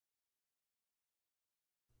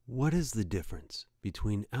What is the difference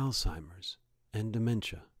between Alzheimer's and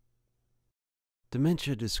dementia?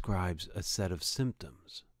 Dementia describes a set of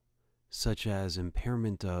symptoms, such as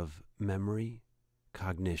impairment of memory,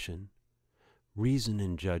 cognition, reason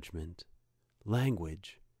and judgment,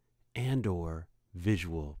 language, and/or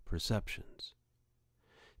visual perceptions.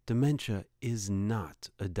 Dementia is not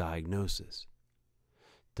a diagnosis.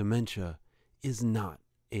 Dementia is not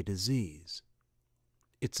a disease.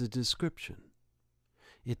 It's a description.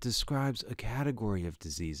 It describes a category of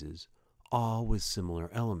diseases, all with similar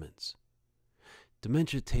elements.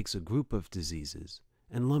 Dementia takes a group of diseases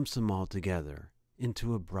and lumps them all together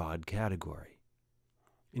into a broad category.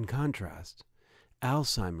 In contrast,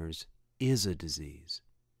 Alzheimer's is a disease.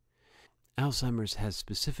 Alzheimer's has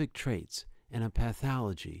specific traits and a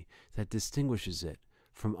pathology that distinguishes it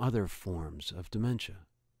from other forms of dementia.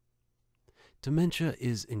 Dementia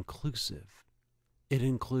is inclusive. It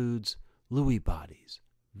includes Lewy bodies,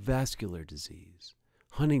 vascular disease,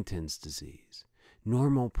 Huntington's disease,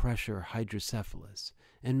 normal pressure hydrocephalus,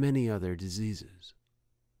 and many other diseases.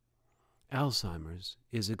 Alzheimer's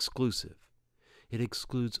is exclusive. It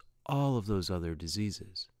excludes all of those other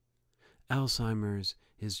diseases. Alzheimer's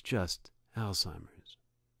is just Alzheimer's.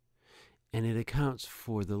 And it accounts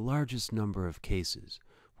for the largest number of cases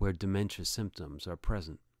where dementia symptoms are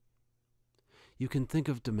present. You can think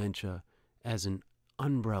of dementia as an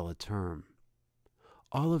umbrella term.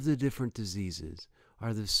 All of the different diseases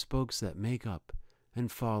are the spokes that make up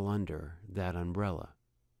and fall under that umbrella.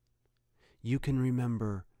 You can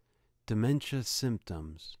remember dementia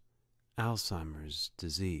symptoms, Alzheimer's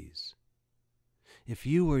disease. If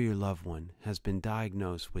you or your loved one has been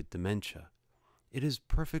diagnosed with dementia, it is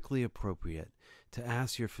perfectly appropriate to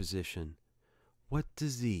ask your physician, what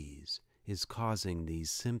disease is causing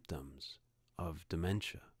these symptoms of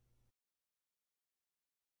dementia?